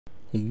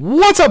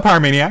What's up,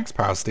 Pyromaniacs?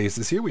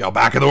 Pyrostasis here. We are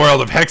back in the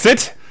world of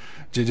Hexxit.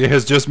 JJ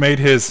has just made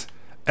his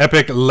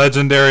epic,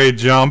 legendary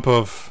jump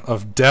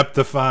of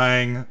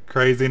depth-defying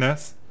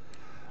craziness.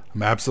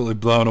 I'm absolutely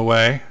blown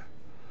away.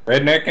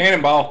 Redneck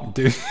cannonball.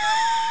 Dude,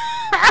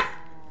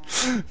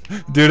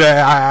 dude,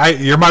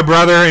 you're my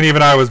brother, and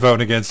even I was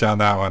voting against you on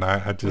that one.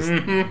 I just,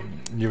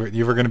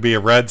 you were going to be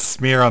a red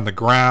smear on the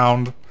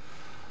ground.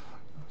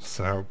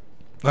 So,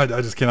 I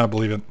just cannot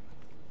believe it.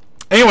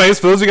 Anyways,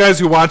 for those of you guys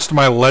who watched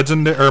my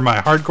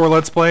my hardcore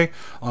Let's Play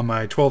on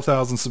my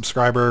 12,000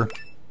 subscriber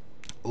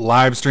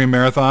live stream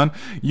marathon,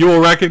 you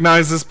will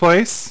recognize this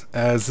place,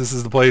 as this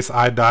is the place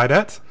I died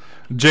at.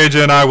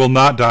 JJ and I will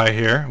not die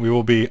here. We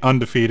will be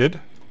undefeated.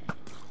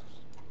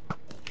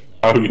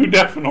 Oh, you're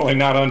definitely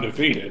not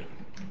undefeated.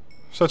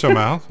 Shut your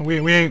mouth. We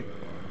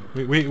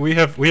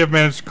have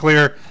managed to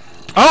clear.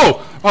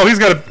 Oh, he's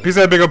got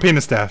a big old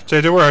penis staff.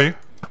 JJ, where are you?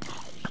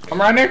 I'm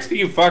right next to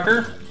you,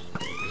 fucker.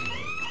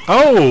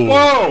 Oh!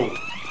 Whoa!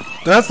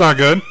 That's not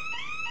good.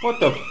 What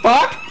the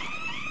fuck?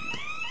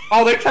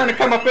 Oh, they're trying to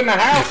come up in the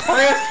house,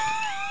 Chris.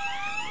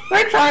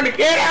 They're trying to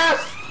get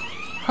us.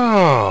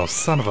 Oh,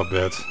 son of a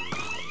bitch.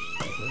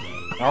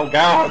 Oh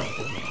God.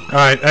 All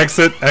right,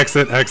 exit.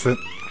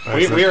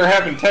 We are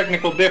having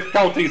technical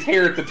difficulties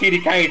here at the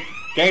TDK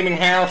Gaming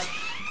House.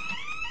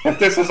 If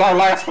this is our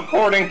last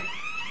recording,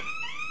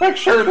 make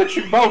sure that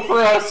you vote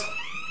for us.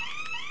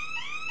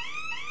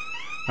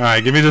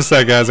 Alright, give me just a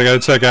sec, guys. I gotta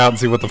check out and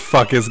see what the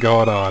fuck is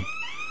going on.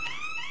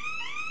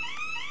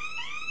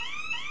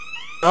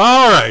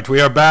 Alright, we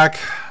are back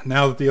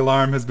now that the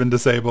alarm has been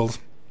disabled.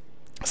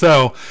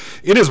 So,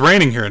 it is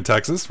raining here in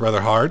Texas,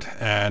 rather hard,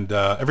 and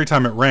every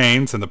time it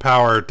rains and the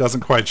power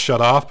doesn't quite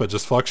shut off but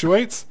just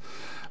fluctuates,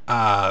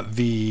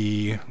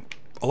 the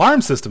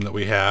alarm system that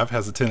we have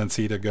has a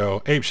tendency to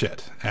go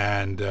apeshit.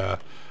 And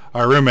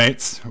our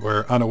roommates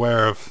were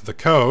unaware of the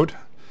code.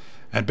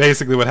 And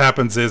basically what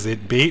happens is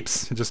it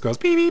beeps. It just goes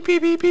beep, beep,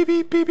 beep, beep, beep,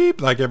 beep, beep,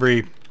 beep, like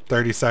every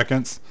 30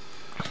 seconds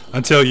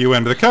until you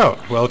enter the code.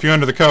 Well, if you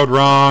enter the code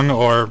wrong,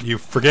 or you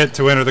forget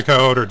to enter the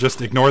code, or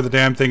just ignore the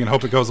damn thing and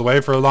hope it goes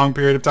away for a long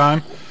period of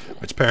time,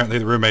 which apparently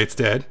the roommates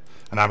did,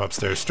 and I'm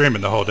upstairs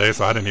streaming the whole day,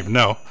 so I didn't even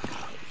know,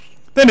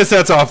 then it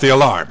sets off the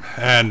alarm.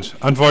 And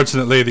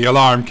unfortunately, the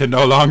alarm can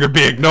no longer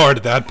be ignored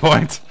at that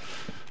point,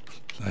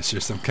 unless you're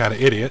some kind of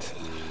idiot.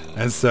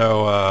 And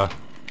so,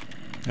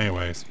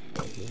 anyways.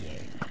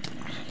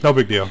 No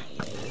big deal.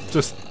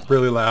 Just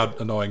really loud,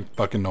 annoying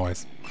fucking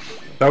noise.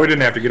 So we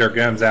didn't have to get our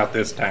guns out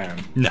this time.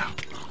 No.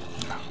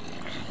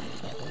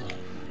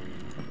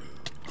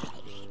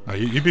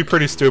 You'd be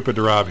pretty stupid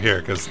to rob here,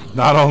 because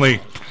not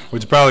only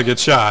would you probably get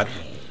shot,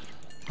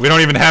 we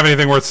don't even have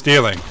anything worth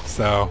stealing.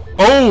 So,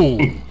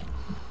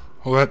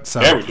 well, that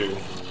sounded, yeah, we do.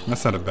 That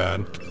sounded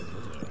bad.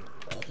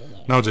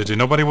 No, JJ,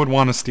 nobody would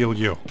want to steal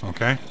you.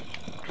 Okay.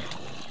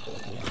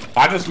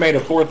 I just made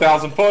a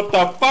 4,000 foot.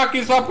 The fuck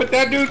is up with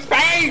that dude's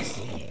face?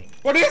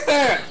 What is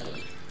that?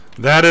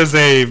 That is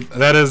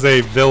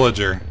a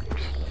villager.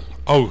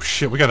 Oh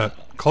shit, we got a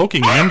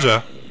cloaking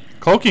ninja.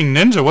 Cloaking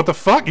ninja, what the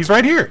fuck? He's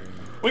right here.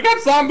 We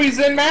got zombies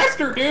in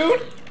master,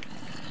 dude.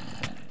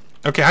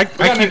 Okay, I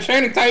got an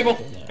enchanting table.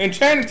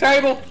 Enchanting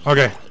table.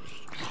 Okay.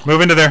 Move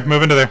into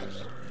there.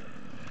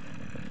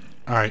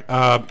 Alright,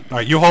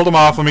 you hold him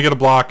off. Let me get a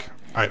block.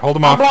 Alright, hold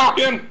him off. I'm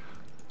blocking.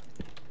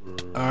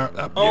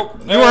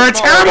 You are a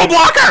terrible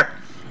blocker!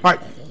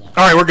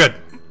 Alright, we're good.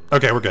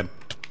 Okay, we're good.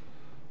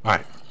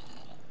 Alright.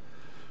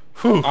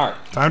 Whew. Alright.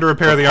 Time to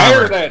repair the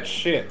armor. Repair that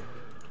shit.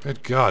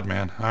 Good God,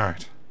 man.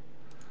 Alright.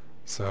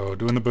 So,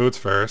 doing the boots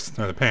first.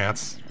 Or the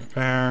pants.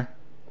 Repair.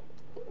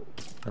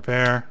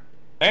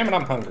 Damn it,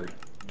 I'm hungry.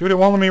 Dude, it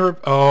won't let me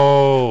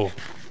oh.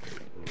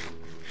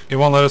 It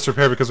won't let us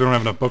repair because we don't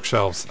have enough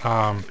bookshelves.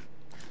 Hang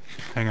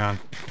on.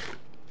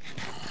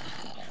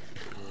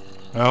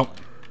 Well.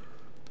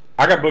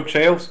 I got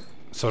bookshelves.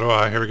 So do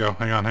I. Here we go.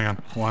 Hang on.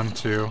 1,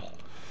 2.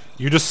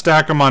 You just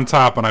stack them on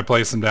top when I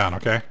place them down,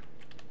 okay?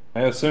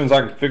 As soon as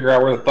I can figure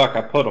out where the fuck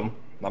I put them.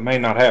 I may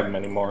not have them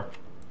anymore.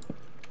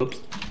 Oops.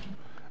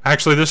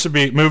 Actually, this should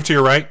be... Move to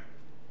your right.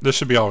 This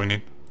should be all we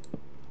need.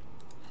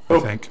 I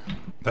think.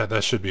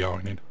 That should be all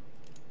we need.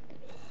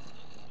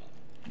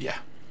 Yeah.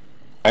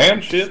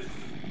 And shit.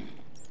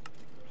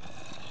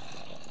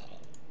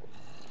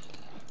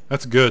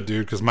 That's good,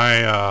 dude, because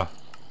my...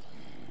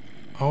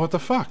 Oh, what the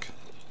fuck?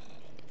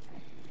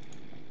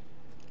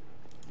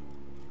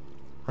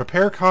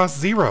 Repair cost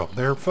 0.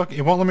 They're fucking...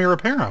 It won't let me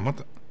repair them. What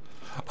the...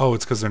 Oh,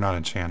 it's because they're not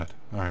enchanted.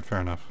 Alright,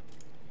 fair enough.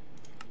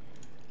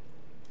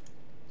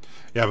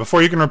 Yeah,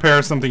 before you can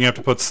repair something, you have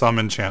to put some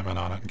enchantment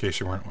on it, in case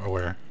you weren't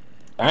aware.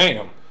 Damn.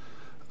 What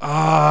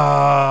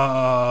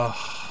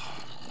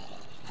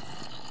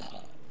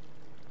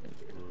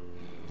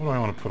do I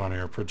want to put on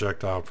here?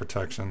 Projectile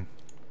protection.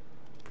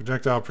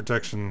 Projectile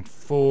protection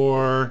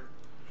 4...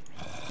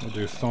 We'll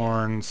do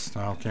thorns.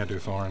 No, can't do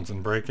thorns.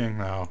 And breaking?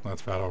 No,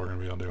 that's about all we're going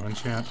to be able to do.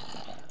 Enchant.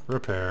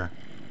 Repair.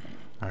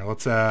 Alright,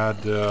 let's add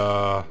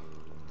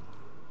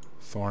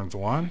thorns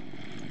 1.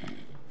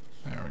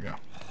 There we go.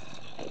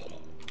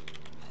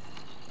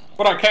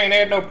 But I can't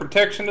add no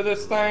protection to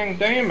this thing?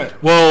 Damn it.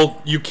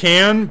 Well, you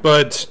can,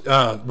 but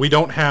we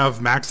don't have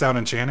maxed out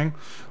enchanting.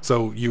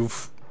 So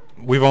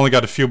we've only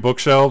got a few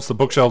bookshelves. The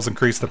bookshelves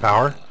increase the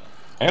power.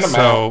 And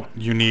so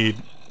you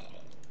need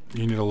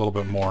a little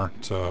bit more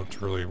to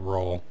really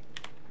roll.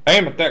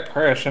 Damn it, that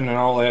crashing and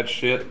all that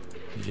shit.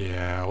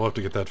 Yeah, we'll have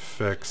to get that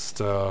fixed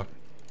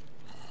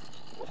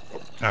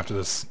after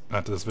this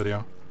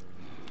video.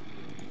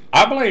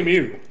 I blame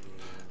you.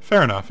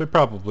 Fair enough. It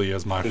probably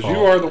is my fault. Because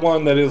you are the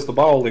one that is the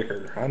ball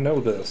licker. I know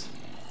this.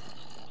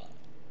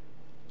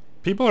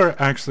 People are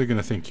actually going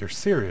to think you're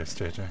serious,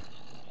 JJ.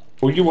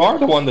 Well, you are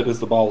the one that is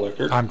the ball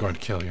licker. I'm going to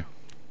kill you.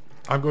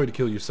 I'm going to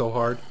kill you so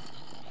hard.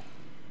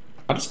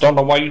 I just don't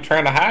know why you're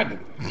trying to hide it.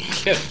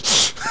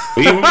 Shit.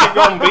 Be who you're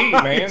going to be,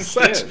 man.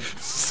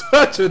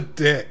 Such a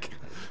dick.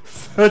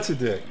 Such a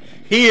dick.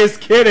 He is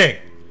kidding.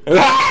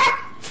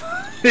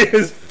 He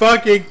is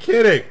fucking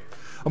kidding.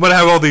 I'm going to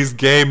have all these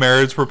gay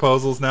marriage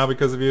proposals now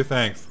because of you.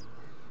 Thanks.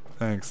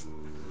 Thanks.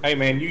 Hey,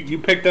 man, you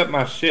picked up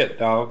my shit,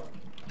 dog.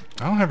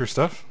 I don't have your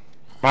stuff.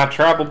 My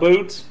tribal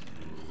boots?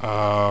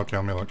 Okay,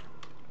 let me look.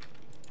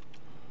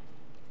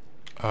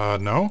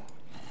 No?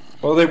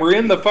 Well, they were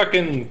in the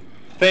fucking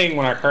thing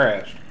when I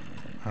crashed.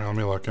 Alright, let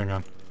me look. Hang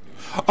on.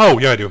 Oh,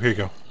 yeah, I do. Here you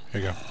go.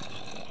 Here you go.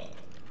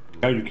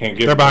 No, you can't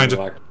get it. They're behind you.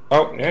 Like,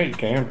 oh, yeah, you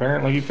can.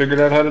 Apparently, you figured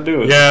out how to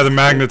do it. Yeah, the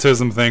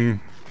magnetism thing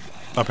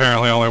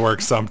apparently only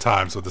works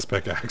sometimes with this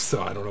pickaxe,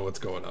 so I don't know what's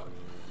going on.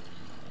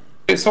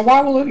 Okay, so why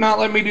will it not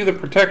let me do the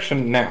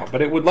protection now,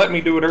 but it would let me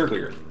do it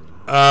earlier?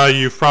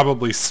 You've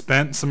probably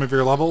spent some of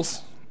your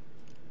levels.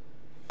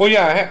 Well,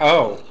 yeah,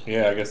 oh,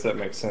 yeah, I guess that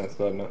makes sense,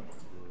 doesn't it?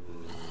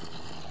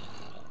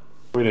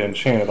 We didn't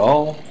enchant it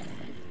all.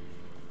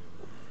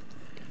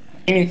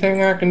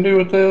 Anything I can do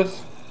with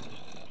this?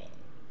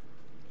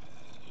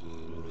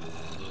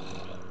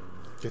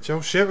 Get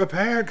your shit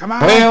repaired, come on!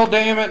 Well,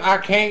 damn it, I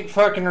can't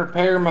fucking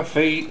repair my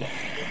feet.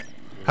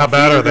 How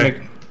bad are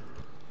they?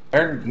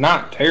 They're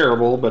not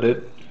terrible, but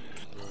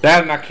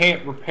that and I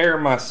can't repair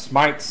my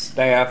smite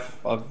staff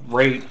of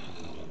rate.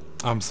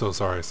 I'm so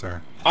sorry,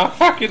 sir. A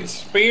fucking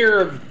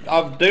spear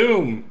of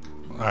doom.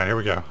 Alright, here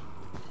we go.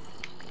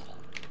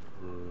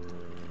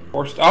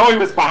 Oh, he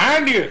was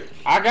behind you!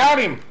 I got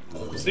him!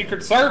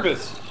 Secret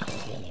Service!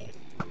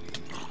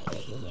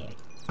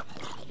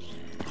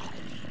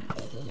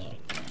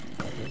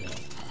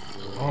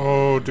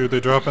 Oh, dude, they're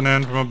dropping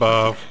in from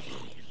above.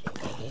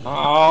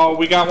 Oh,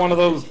 we got one of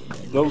those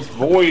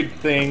void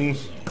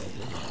things.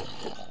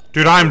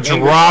 Dude, I'm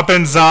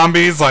dropping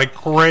zombies like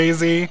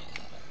crazy.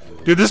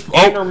 Dude, this... Oh,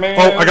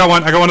 I got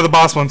one. I got one of the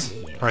boss ones.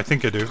 Or I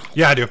think I do.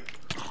 Yeah, I do.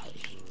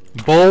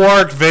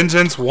 Bulwark,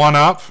 Vengeance,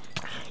 1-up.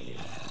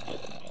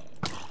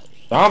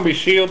 Zombie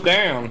shield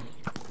down.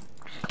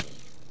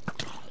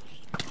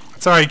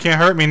 It's alright, you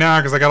can't hurt me now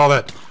because I got all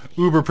that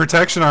uber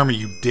protection armor,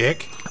 you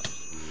dick.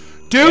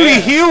 Dude, yeah.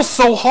 He heals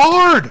so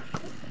hard!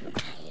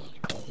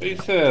 He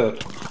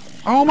said...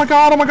 Oh my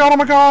god, oh my god, oh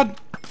my god!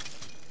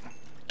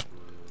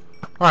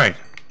 Alright.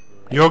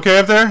 You okay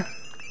up there?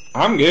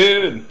 I'm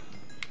good.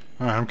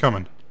 Alright, I'm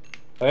coming.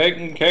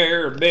 Taking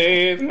care of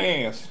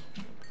business.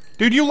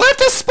 Dude, you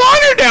left a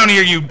spawner down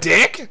here, you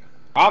dick!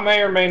 I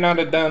may or may not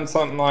have done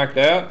something like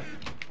that.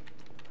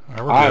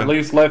 Right, I at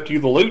least left you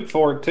the loot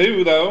for it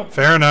too, though.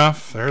 Fair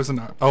enough. There's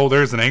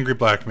an angry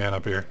black man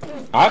up here.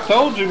 I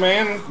told you,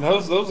 man.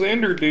 Those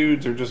Ender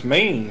dudes are just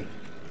mean.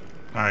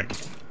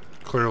 Alright.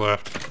 Clear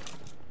left.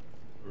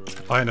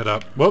 Line it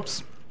up.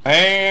 Whoops.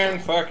 And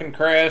fucking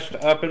crashed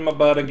up in my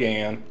butt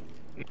again.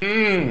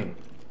 Damn,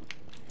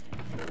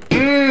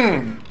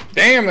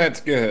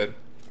 that's good.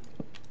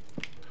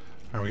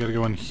 Alright, we gotta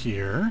go in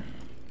here.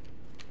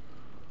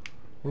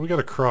 What do we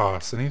gotta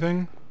cross?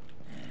 Anything?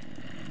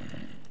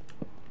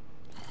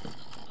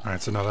 Alright,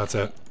 so no, that's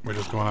it. We're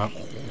just going up.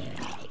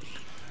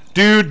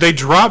 Dude, they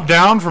drop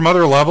down from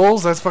other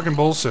levels? That's fucking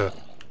bullshit.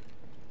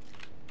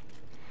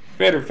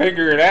 Better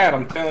figure it out,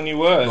 I'm telling you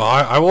what. Well,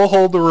 I will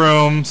hold the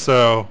room,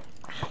 so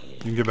you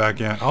can get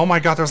back in. Oh my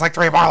god, there's like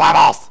 3 more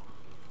levels!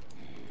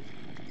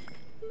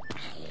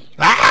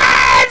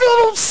 Ah!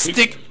 Little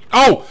stick!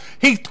 Oh!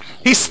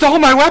 He stole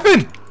my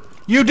weapon!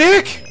 You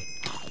dick!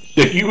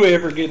 Did you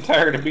ever get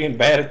tired of being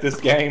bad at this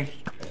game?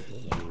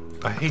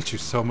 I hate you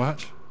so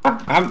much.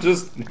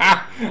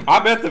 I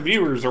bet the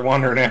viewers are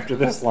wondering after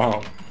this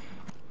long.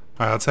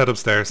 Alright, let's head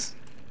upstairs.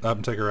 Up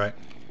and take a right.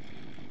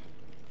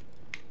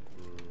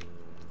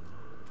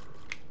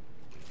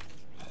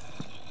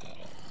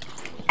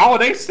 Oh,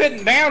 they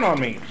sitting down on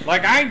me.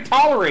 Like, I ain't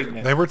tolerating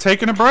it. They were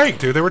taking a break,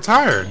 dude. They were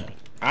tired.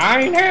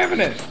 I ain't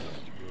having it.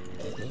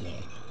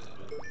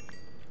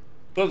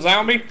 Little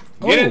zombie,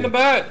 get it in the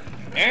butt.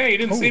 Yeah, you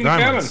didn't see me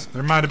diamonds. coming.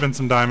 There might have been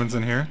some diamonds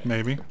in here,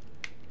 maybe.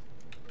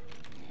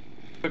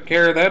 Took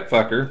care of that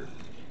fucker.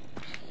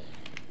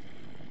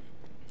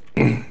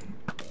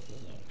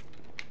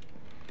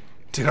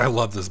 Dude, I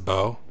love this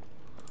bow.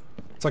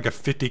 It's like a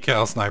 50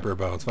 cal sniper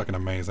bow. It's fucking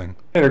amazing.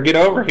 Better get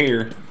over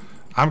here.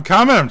 I'm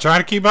coming. I'm trying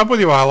to keep up with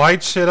you while I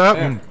light shit up.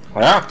 Yeah. And...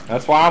 Well,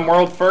 that's why I'm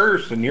world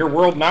first and you're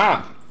world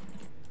not.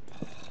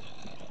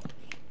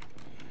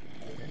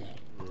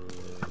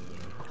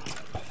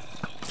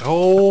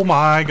 Oh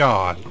my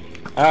god.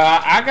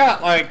 I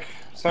got like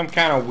some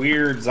kind of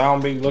weird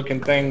zombie looking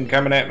thing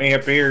coming at me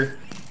up here.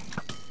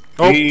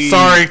 Oh,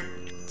 sorry.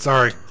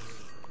 Sorry.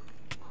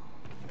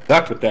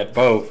 Stuck with that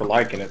bow for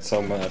liking it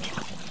so much.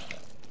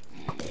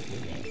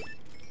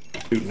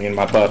 Shooting me in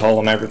my butthole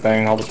and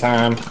everything all the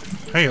time.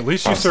 Hey, at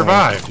least you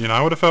survived. You know,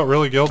 I would have felt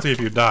really guilty if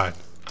you died.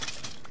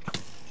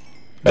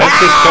 That's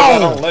just because I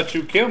don't let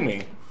you kill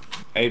me,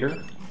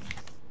 hater.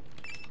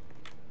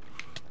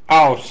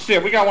 Oh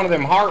shit, we got one of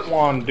them heart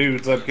wand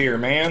dudes up here,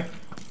 man.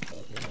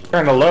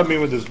 Trying to love me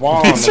with his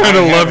wand. He's trying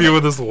to love you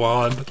with his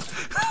wand.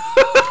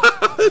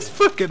 That's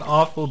fucking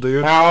awful,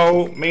 dude.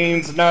 No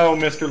means no,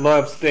 Mr.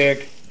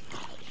 Lovestick.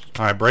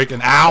 Alright,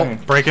 breaking. Ow!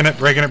 Breaking it.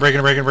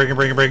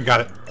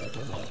 Got it.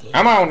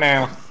 Come on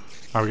now.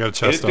 Oh, we got a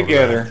chest over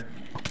together. there.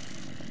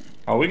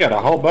 Oh, we got a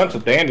whole bunch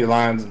of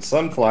dandelions and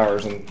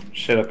sunflowers and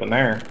shit up in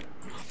there.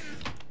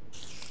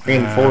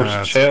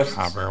 Reinforced chests.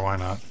 Copper, why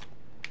not?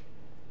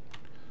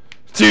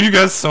 Dude, you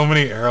got so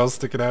many arrows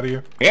sticking out of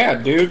you. Yeah,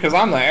 dude, because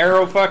I'm the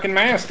arrow fucking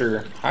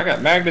master. I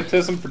got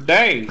magnetism for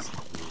days.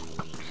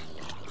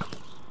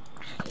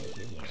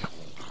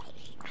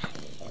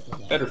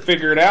 Better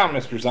figure it out,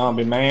 Mr.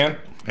 Zombie Man.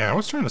 Yeah, I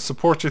was trying to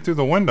support you through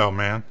the window,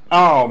 man.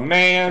 Oh,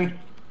 man.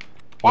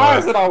 Why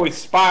is it always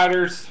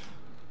spiders?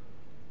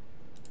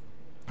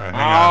 All right,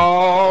 hang on.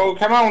 Oh,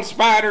 come on,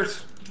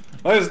 spiders.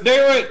 Let's do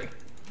it.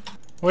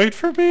 Wait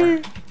for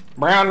me.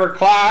 Brown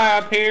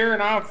recline up here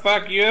and I'll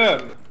fuck you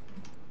up.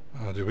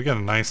 Oh, dude, we got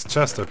a nice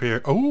chest up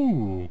here.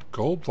 Ooh,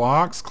 gold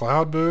blocks,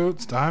 cloud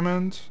boots,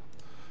 diamonds,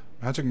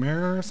 magic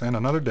mirrors, and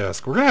another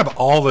disc. We're going to have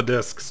all the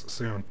discs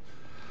soon.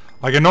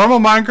 Like in normal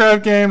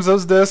Minecraft games,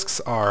 those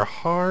discs are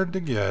hard to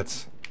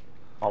get.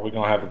 Are we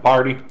going to have a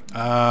party?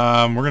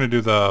 We're going to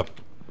do the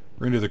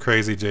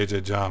crazy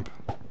JJ jump.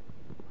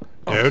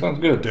 Dude, oh, sounds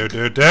good.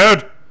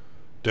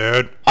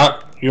 Dude.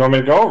 You want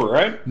me to go over,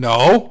 right?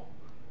 No,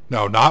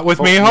 not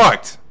with me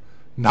hooked.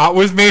 Not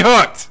with me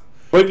hooked.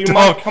 But you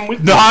might come with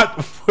me. Not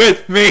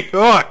with me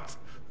hooked.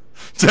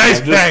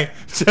 JJ,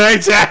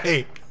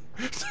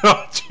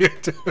 don't you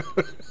do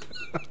it.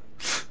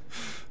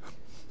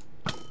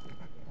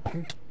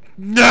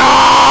 No!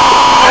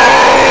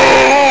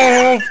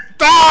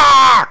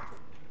 Fuck!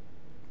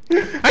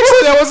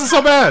 Actually, that wasn't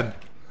so bad.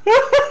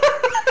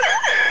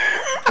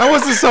 That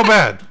wasn't so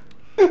bad.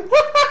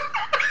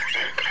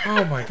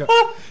 Oh my god.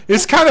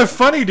 It's kind of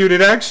funny, dude.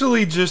 It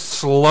actually just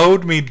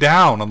slowed me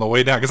down on the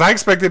way down. Because I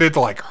expected it to,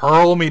 like,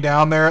 hurl me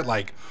down there at,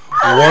 like,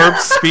 warp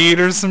speed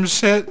or some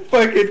shit.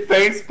 Fucking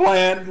face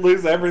plant,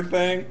 lose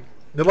everything.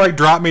 It, like,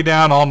 dropped me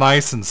down all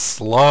nice and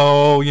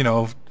slow, you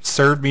know,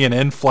 served me an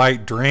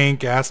in-flight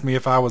drink, asked me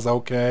if I was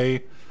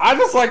okay. I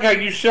just like how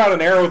you shot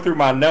an arrow through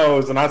my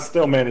nose and I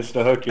still managed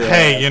to hook you.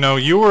 Hey, you know,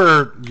 you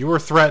were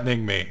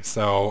threatening me,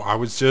 so I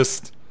was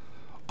just...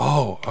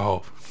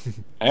 Oh.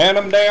 And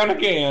I'm down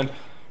again.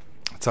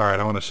 It's alright,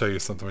 I want to show you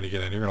something when you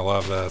get in. You're going to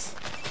love this.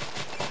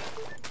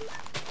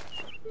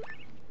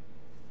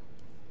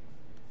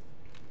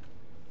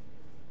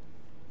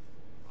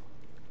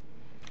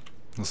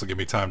 This will give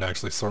me time to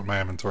actually sort my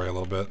inventory a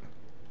little bit.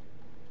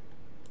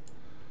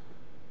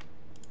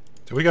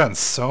 Dude, we gotten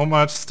so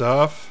much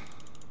stuff.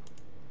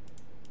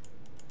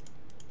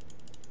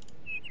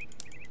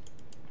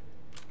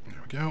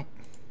 There we go.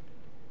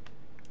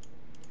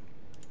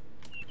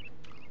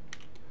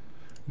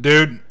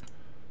 Dude,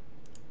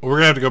 we're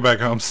gonna have to go back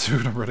home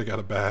soon. I've already got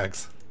a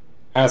bags.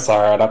 That's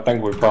alright. I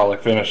think we're probably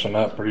finishing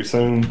up pretty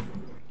soon.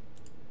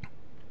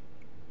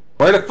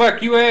 Where the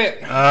fuck you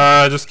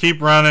at? Just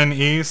keep running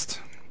east.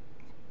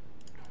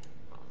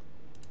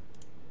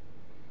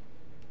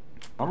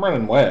 I'm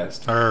running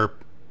west. Or,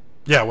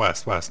 yeah,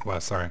 west,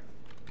 sorry.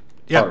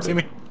 Yeah, see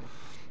me?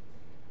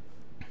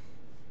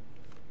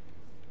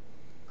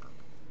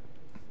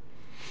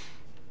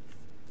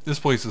 This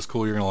place is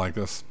cool. You're gonna like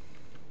this.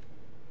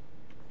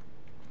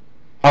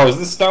 Oh, is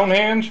this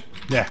Stonehenge?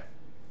 Yeah.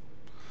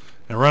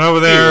 And run over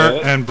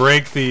there and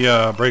break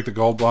the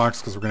gold blocks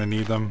because we're gonna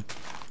need them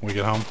when we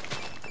get home.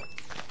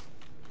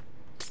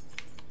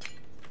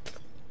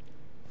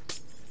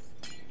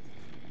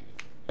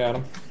 Got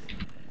them.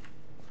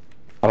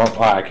 I don't know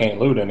why I can't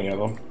loot any of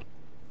them.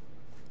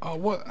 Oh,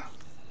 what?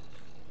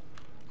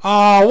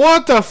 Oh,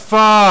 what the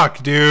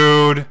fuck,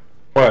 dude?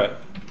 What?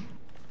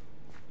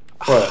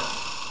 What?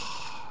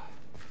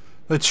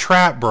 The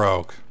trap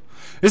broke.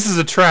 This is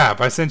a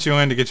trap. I sent you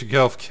in to get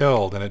yourself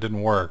killed, and it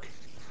didn't work.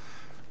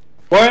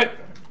 What?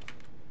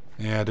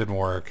 Yeah, it didn't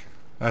work.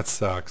 That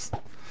sucks.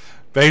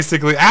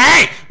 Basically,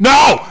 hey!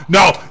 No!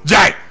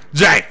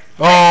 Jay!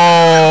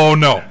 Oh,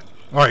 no.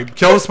 Alright,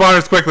 kill the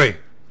spawners quickly.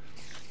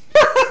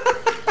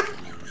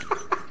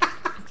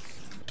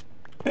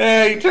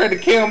 Hey, you tried to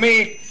kill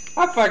me.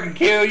 I'll fucking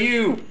kill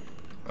you.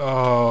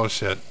 Oh,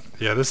 shit.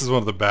 Yeah, this is one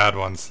of the bad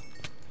ones.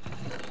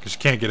 Because you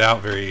can't get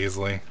out very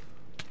easily.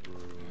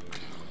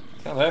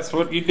 Well, that's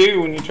what you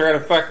do when you try to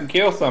fucking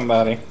kill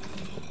somebody.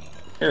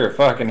 You're a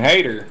fucking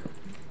hater.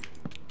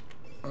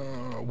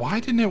 Why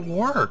didn't it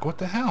work? What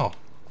the hell?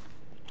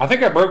 I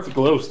think I broke the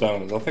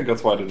glowstones. I think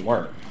that's why it didn't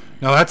work.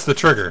 No, that's the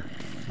trigger.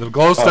 The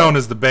glowstone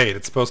is the bait.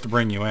 It's supposed to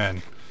bring you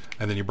in.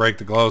 And then you break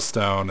the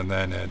glowstone, and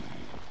then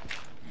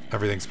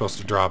everything's supposed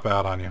to drop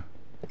out on you.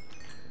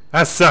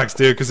 That sucks,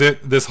 dude,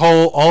 because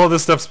all of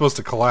this stuff's supposed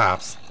to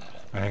collapse.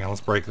 Right, hang on,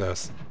 let's break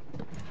this.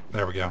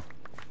 There we go.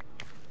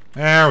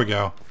 There we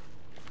go.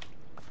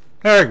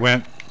 There it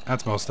went.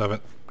 That's most of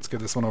it. Let's get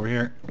this one over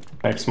here.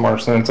 Makes more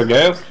sense, I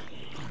guess.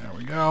 There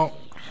we go.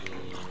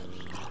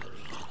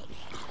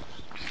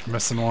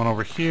 Missing one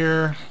over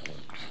here.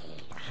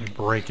 Let me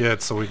break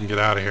it so we can get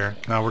out of here.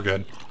 No, we're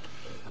good.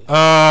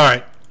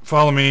 Alright,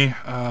 follow me.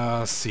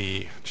 Let's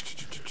see.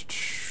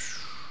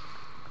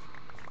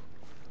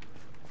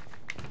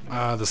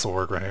 This will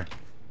work right here.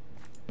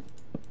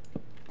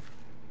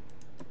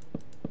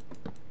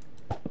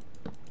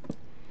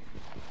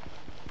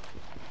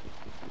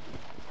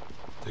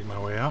 Dig my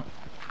way out.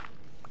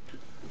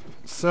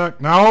 Suck.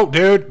 No,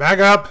 dude, back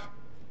up.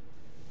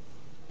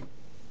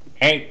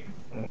 Hey.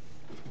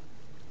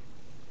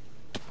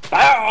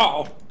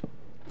 Ow!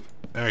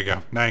 There you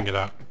go. Now you can get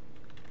out.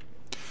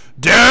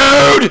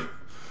 Dude!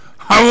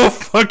 I will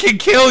fucking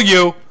kill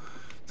you!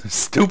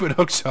 Stupid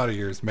hookshot of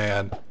yours,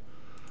 man.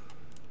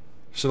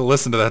 Should have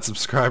listened to that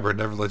subscriber and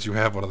never let you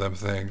have one of them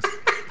things.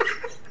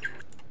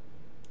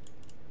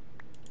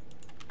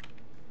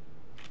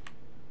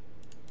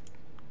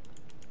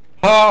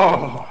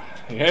 Oh,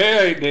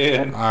 yeah, he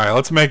did. Alright,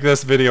 let's make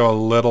this video a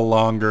little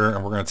longer,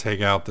 and we're going to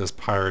take out this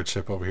pirate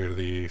ship over here to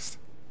the east.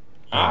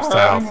 Or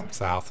south.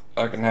 South.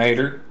 Fucking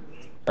hater.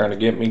 Trying to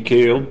get me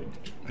killed.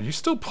 Are you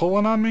still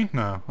pulling on me?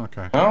 No,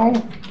 okay.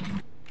 No.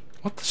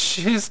 What the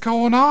shit is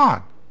going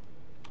on?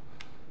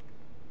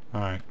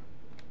 Alright.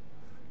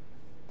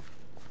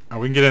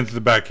 We can get into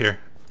the back here.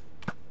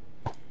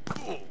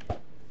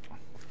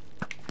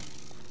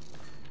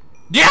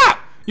 Yeah!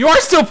 You are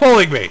still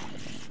pulling me!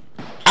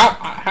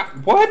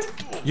 What?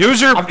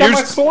 I've got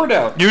my sword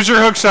out. Use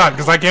your hook shot,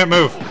 because I can't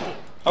move.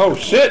 Oh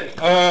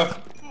shit,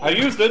 I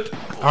used it.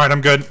 Alright, I'm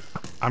good.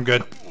 I'm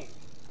good.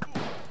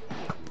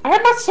 I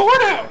had my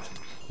sword out.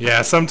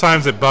 Yeah,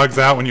 sometimes it bugs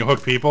out when you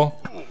hook people,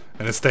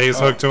 and it stays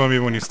hooked to them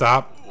even when you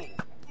stop.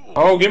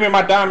 Oh, give me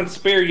my diamond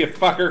spear, you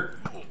fucker.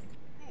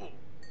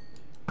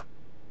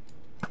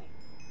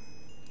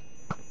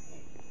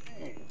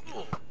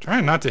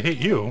 Trying not to hit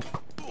you.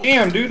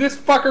 Damn, dude, this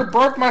fucker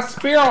broke my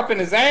spear off in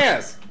his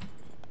ass.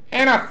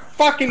 And I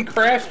fucking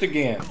crashed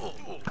again.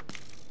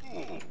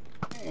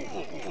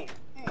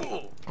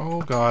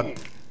 Oh, God.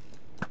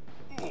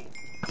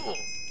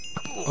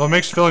 Oh, it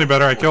makes you feel any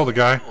better. I killed a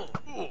guy.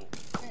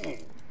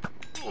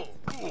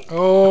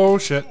 Oh,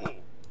 shit.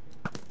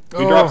 If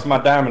he drops my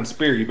diamond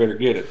spear, you better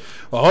get it.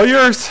 All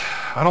yours.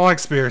 I don't like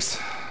spears.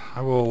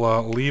 I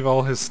will leave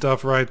all his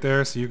stuff right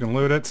there so you can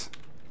loot it.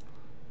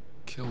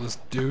 Kill this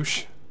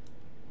douche.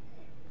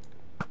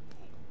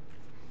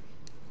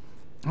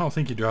 I don't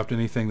think you dropped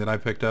anything that I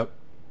picked up.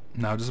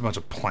 No, just a bunch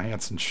of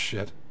plants and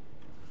shit.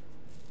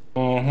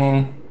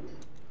 Mm-hmm.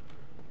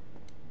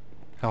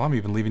 Hell, I'm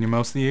even leaving you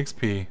most of the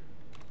XP.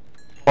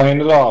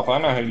 Playing it off. I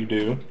know how you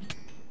do.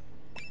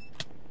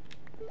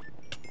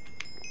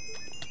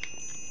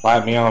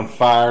 Light me on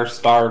fire,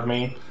 starve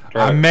me.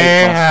 I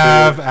may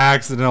have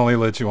accidentally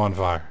lit you on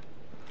fire.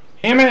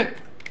 Damn it!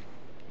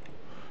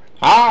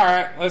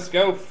 Alright, let's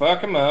go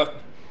fuck him up.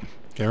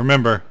 Okay,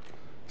 remember,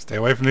 stay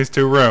away from these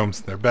two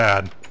rooms. They're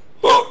bad.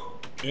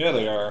 Yeah,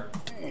 they are.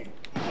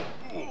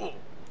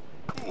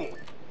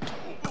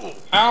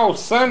 Oh,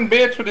 son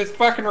bitch with his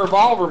fucking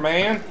revolver,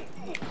 man.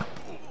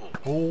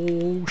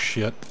 Oh,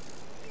 shit.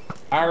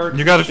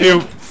 You got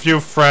a few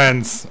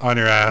friends on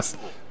your ass.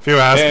 Few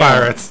ass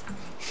pirates.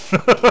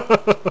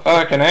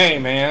 Fucking A,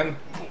 man.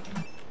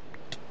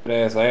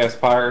 Good ass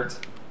pirates.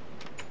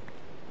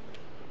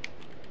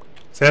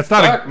 See, that's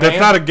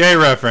not a gay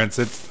reference.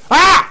 It's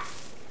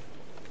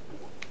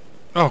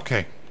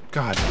Okay,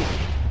 God.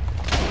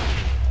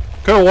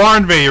 Could have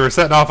warned me you were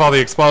setting off all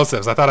the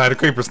explosives. I thought I had a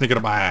creeper sneaking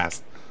up my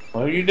ass.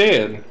 Well, you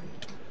did.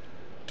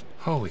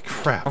 Holy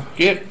crap.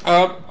 Get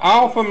up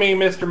off of me,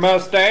 Mr.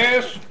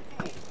 Mustache.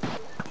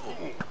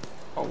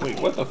 Oh, wait,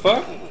 what the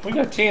fuck? We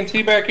got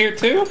TNT back here,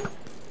 too?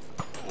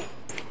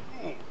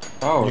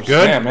 Oh, you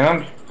good? Snap,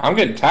 man. I'm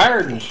getting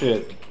tired and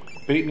shit.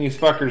 Beating these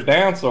fuckers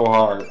down so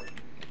hard.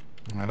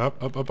 Right,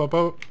 up, up, up, up,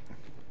 up.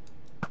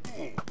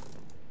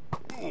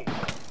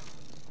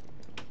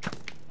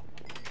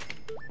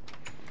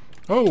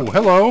 Oh,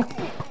 hello.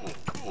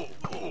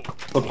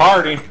 The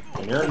party,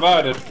 and you're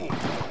invited.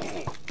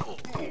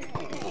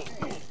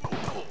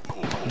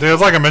 Dude,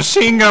 it's like a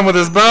machine gun with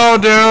his bow,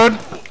 dude.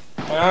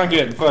 I'm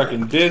getting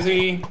fucking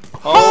dizzy.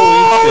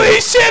 Holy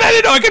shit, I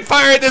didn't know I could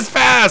fire it this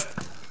fast.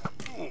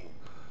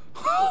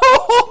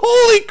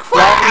 Holy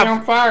crap. Light me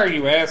on fire,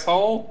 you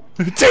asshole.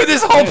 Dude,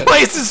 this whole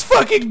place is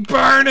fucking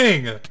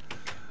burning.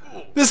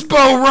 This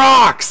bow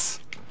rocks.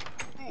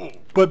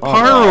 But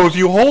Pyro, if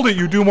you hold it,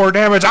 you do more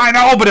damage. I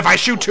know, but if I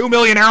shoot 2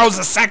 million arrows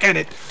a second,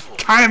 it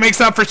kind of makes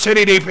up for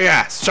shitty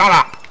DPS. Shut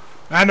up.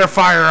 And they're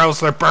fire arrows,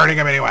 so they're burning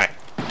them anyway.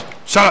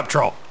 Shut up,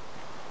 troll.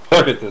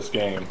 Look at this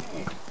game.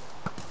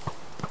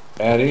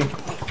 Daddy.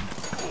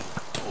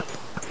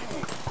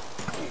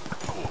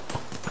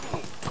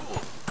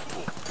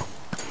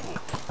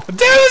 Dude,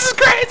 this is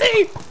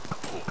crazy!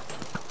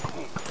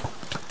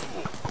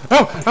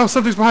 Oh,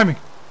 something's behind me.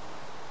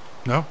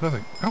 No,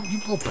 nothing. Oh, you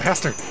little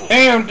bastard.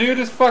 Damn, dude,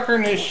 this fucker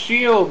in his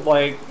shield,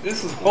 like,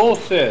 this is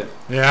bullshit.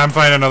 Yeah, I'm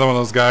fighting another one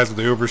of those guys with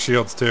the Uber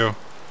shields, too.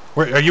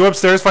 Where, are you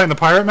upstairs fighting the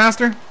Pirate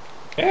Master?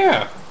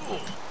 Yeah.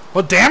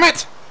 Well, damn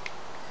it!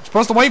 You're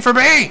supposed to wait for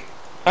me!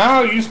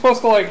 How? You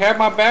supposed to, like, have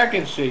my back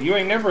and shit. You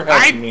ain't never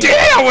helped me. I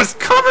did! I was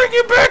covering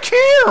you back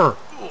here!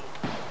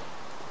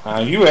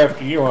 You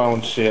after your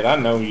own shit. I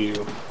know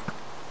you.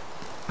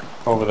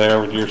 Over there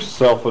with your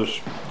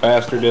selfish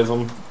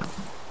bastardism.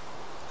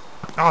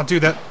 Oh,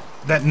 dude,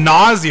 that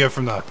nausea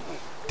from the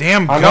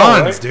damn guns,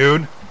 know, right?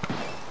 dude.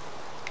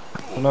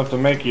 Enough to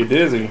make you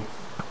dizzy.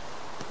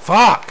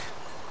 Fuck.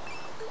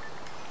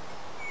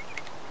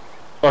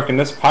 Fucking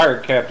this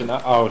pirate captain.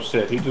 Oh,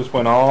 shit. He just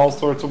went all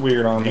sorts of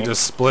weird on me. He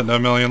just split into a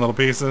million little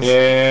pieces?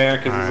 Yeah,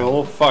 because he's a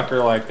little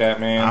fucker like that,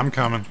 man. I'm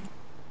coming.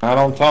 I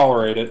don't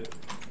tolerate it.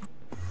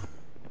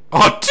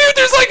 Oh, dude,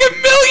 there's like a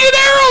million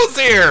arrows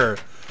here!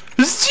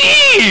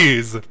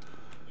 Jeez!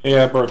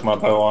 Yeah, I broke my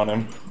bow on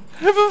him.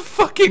 I have a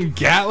fucking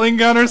Gatling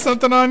gun or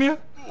something on you?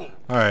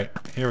 Alright,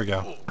 here we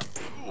go.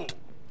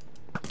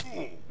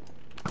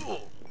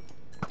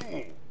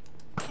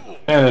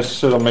 Man, this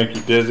shit'll make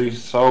you dizzy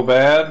so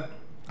bad.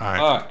 Alright.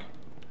 Fuck.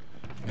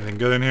 Anything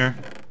good in here?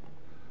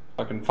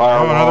 Fucking fire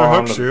Oh, another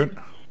alarm, hook shoot.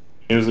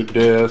 Music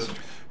disc.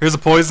 Here's a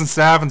poison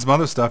staff and some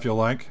other stuff you'll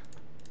like.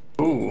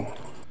 Ooh.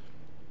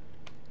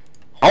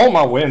 I want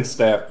my wind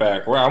staff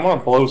back. I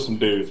want to blow some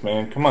dudes,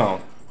 man. Come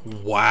on.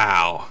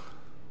 Wow.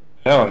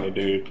 Telling you,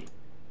 dude.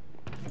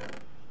 I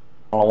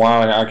don't know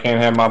why I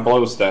can't have my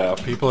blow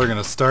staff. People are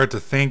gonna start to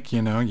think,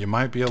 you know, you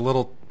might be a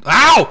little...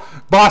 Ow!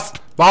 Boss!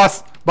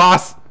 Boss!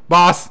 Boss!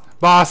 Boss!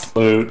 Boss!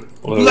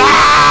 Loot. Loot.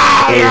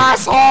 Ah! Loot. You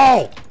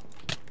asshole!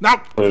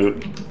 No!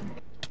 Loot.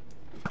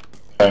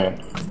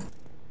 Man.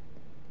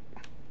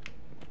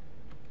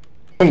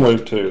 Can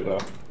loot too,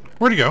 though.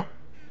 Where'd he go?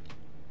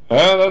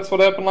 Well, that's what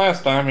happened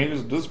last time. He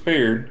just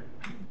disappeared.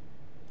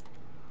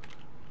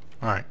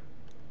 Alright.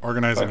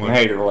 Organizing Fucking loot.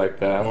 hate her like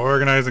that.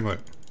 Organizing loot.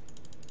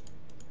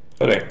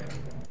 Today.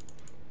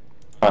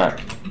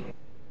 Alright.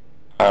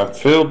 I've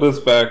filled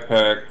this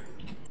backpack.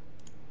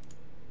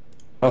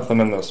 Nothing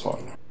in this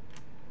one.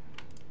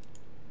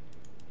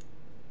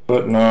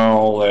 Putting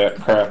all that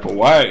crap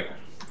away.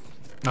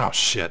 Oh,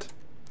 shit.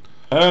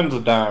 Tons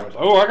of diamonds.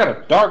 Oh, I got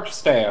a dark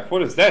staff.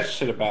 What is that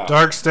shit about?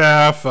 Dark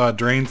staff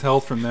drains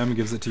health from them and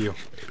gives it to you.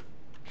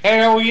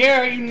 Hell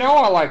yeah, you know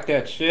I like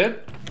that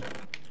shit.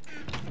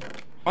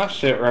 My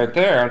shit right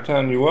there, I'm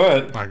telling you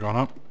what. Alright, going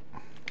up.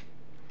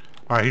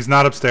 Alright, he's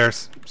not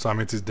upstairs, so that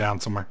means he's down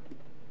somewhere.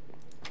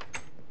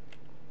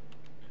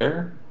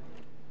 There.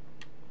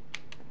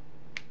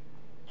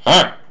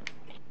 Alright.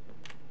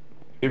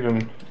 Give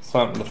him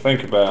something to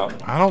think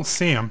about. I don't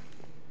see him.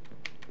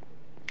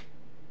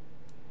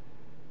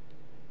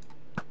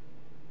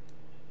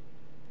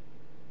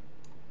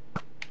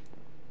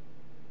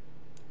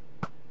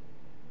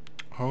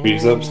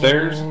 He's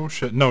upstairs? Oh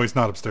shit. No, he's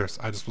not upstairs.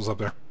 I just was up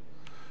there.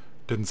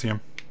 Didn't see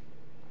him.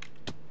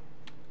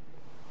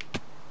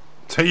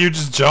 So you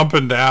just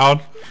jumping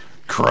down?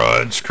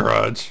 Crudge,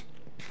 crudge.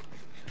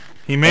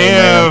 He may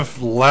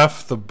have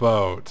left the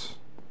boat.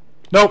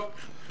 Nope.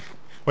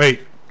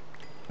 Wait.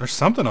 There's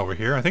something over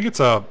here. I think it's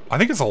a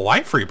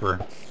life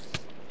reaper.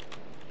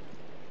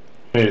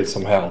 Needed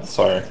some health,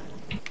 sorry.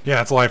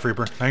 Yeah, it's a life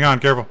reaper. Hang on,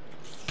 careful.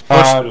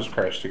 I just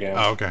crashed again.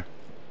 Oh, okay.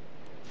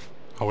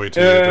 I'll wait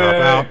till you drop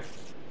out.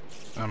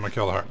 I'm gonna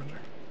kill the Harbinger.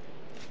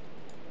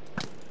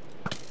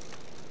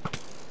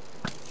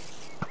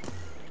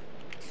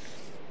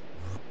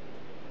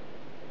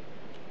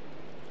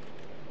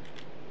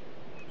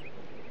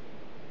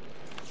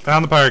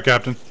 Found the pirate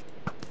captain.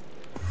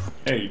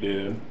 Yeah, you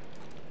did.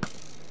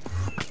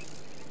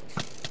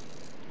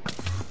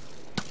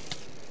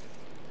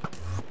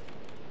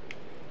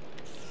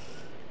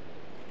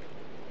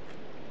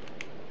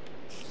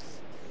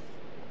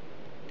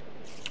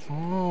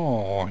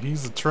 Oh,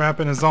 he's a trap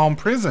in his own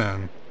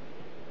prison.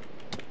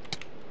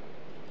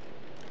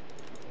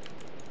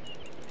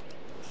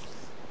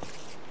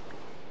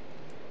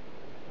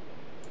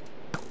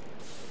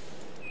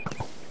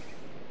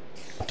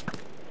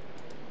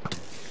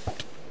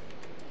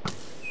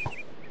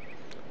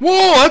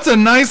 Whoa, that's a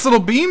nice little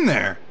beam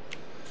there.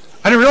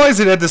 I didn't realize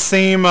it had the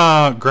same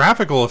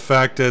graphical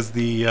effect as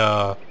the,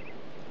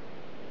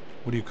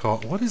 what do you call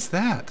it? What is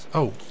that?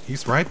 Oh,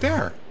 he's right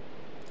there.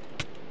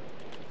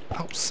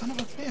 Oh, son of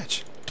a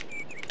bitch.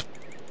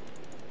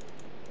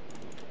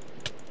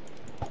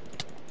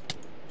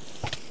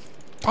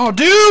 Oh,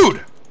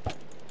 dude!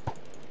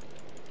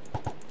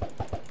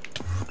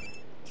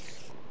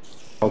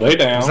 Oh, they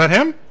down. Is that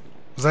him?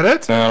 Was that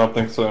it? No, I don't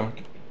think so.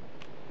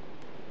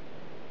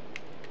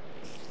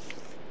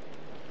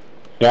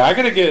 Yeah, I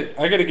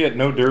gotta get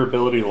no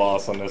durability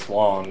loss on this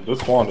wand.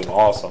 This wand is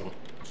awesome.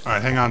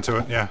 Alright, hang on to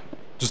it, yeah.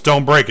 Just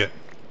don't break it.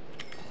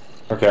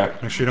 Okay.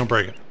 Make sure you don't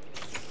break it.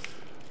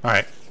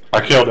 Alright. I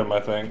killed him, I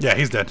think. Yeah,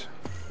 he's dead.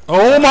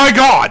 Oh my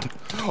god!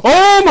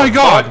 Oh my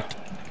god!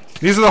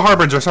 These are the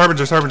harbingers,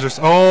 harbingers.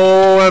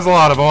 Oh, there's a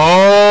lot of them.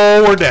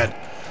 Oh, we're dead.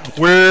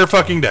 We're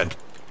fucking dead.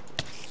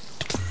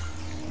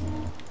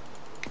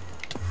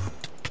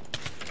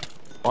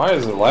 Why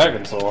is it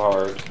lagging so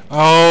hard?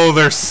 Oh,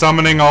 they're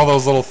summoning all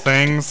those little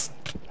things.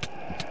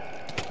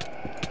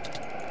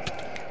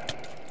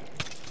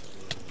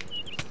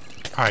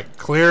 Alright,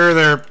 clear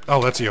their...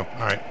 Oh, that's you.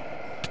 Alright.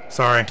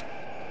 Sorry.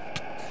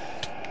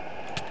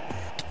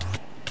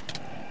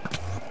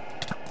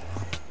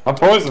 I'm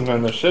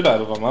poisoning the shit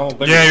out of them. I don't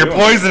think. Yeah, you're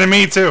poisoning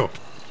me too.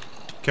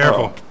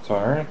 Careful. Oh,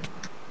 sorry.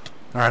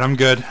 Alright, I'm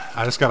good.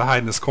 I just gotta hide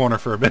in this corner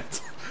for a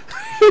bit.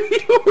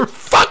 You were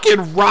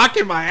fucking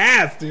rocking my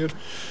ass, dude.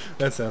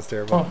 That sounds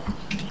terrible. Oh.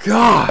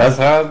 God. That's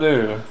how I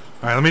do.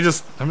 Alright, I'm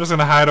just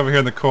gonna hide over here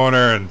in the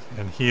corner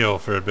and heal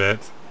for a bit.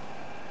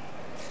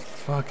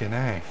 Fucking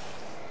A.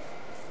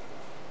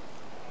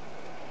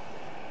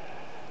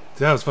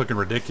 That was fucking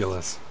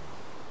ridiculous.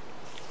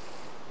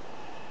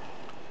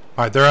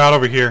 Alright, they're out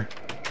over here.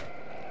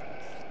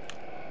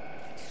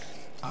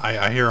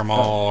 I hear them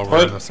all over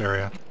in this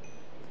area.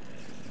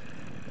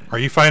 Are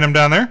you fighting them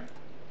down there?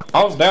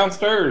 I was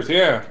downstairs,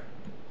 yeah.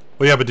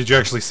 Well, yeah, but did you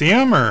actually see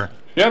them, or?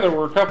 Yeah, there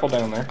were a couple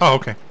down there. Oh,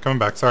 okay. Coming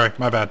back. Sorry,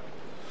 my bad.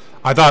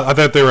 I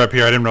thought they were up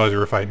here. I didn't realize you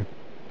were fighting.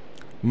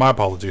 My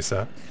apologies,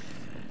 Seth.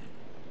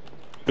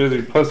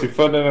 Busy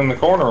pussyfooting in the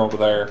corner over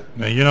there.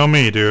 Now, you know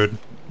me, dude.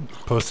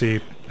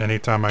 Pussy.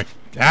 Anytime I.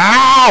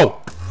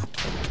 Ow!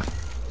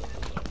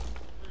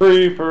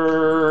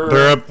 Creeper.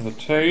 They're up. The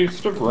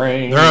taste of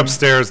rain. They're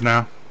upstairs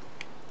now.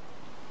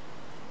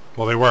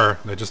 Well, they were.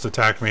 They just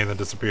attacked me and then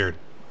disappeared.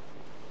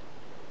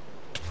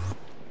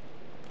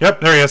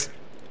 Yep, there he is.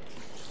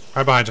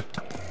 Right behind you.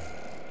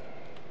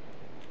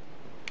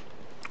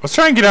 Let's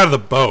try and get out of the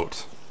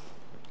boat.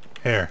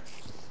 Here.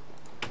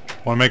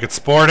 Want to make it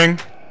sporting?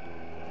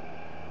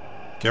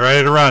 Get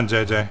ready to run,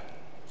 JJ.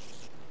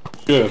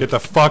 Good. Get the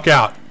fuck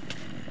out.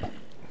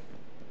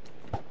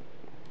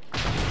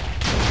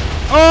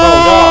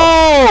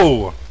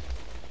 Oh!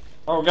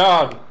 Oh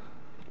God!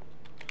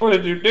 What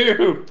did you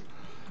do?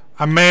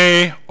 I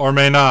may or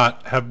may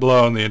not have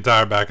blown the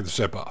entire back of the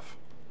ship off.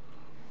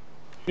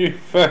 You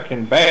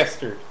fucking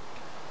bastard.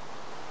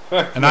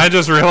 And I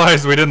just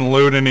realized we didn't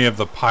loot any of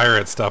the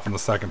pirate stuff on the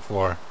second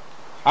floor.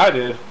 I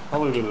did. I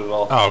looted it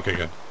all. Oh, okay,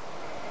 good.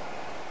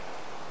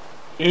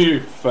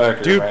 You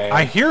fucker, dude, man.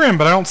 I hear him,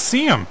 but I don't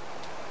see him.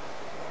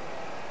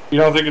 You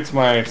don't think it's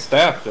my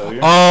staff, do you?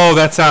 Oh,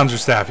 that sounds your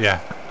staff, yeah.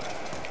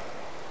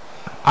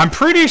 I'm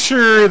pretty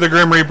sure the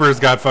Grim Reapers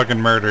got fucking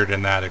murdered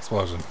in that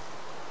explosion.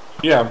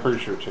 Yeah, I'm pretty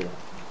sure too.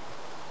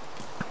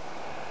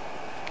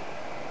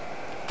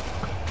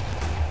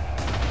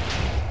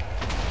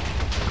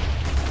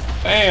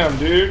 Damn,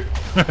 dude.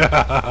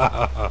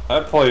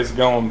 That place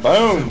going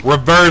boom.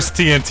 Reverse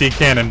TNT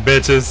cannon,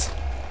 bitches.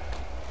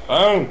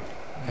 Boom.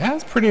 Yeah,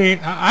 that's pretty...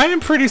 I am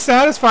pretty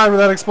satisfied with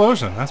that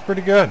explosion. That's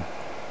pretty good.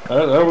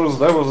 That was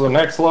the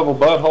next level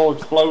butthole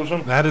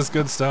explosion. That is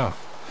good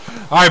stuff.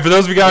 Alright, for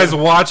those of you guys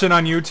watching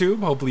on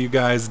YouTube, hopefully you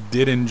guys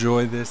did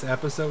enjoy this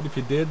episode. If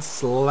you did,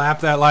 slap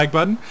that like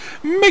button.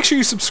 Make sure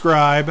you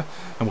subscribe,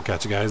 and we'll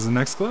catch you guys in the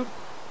next clip.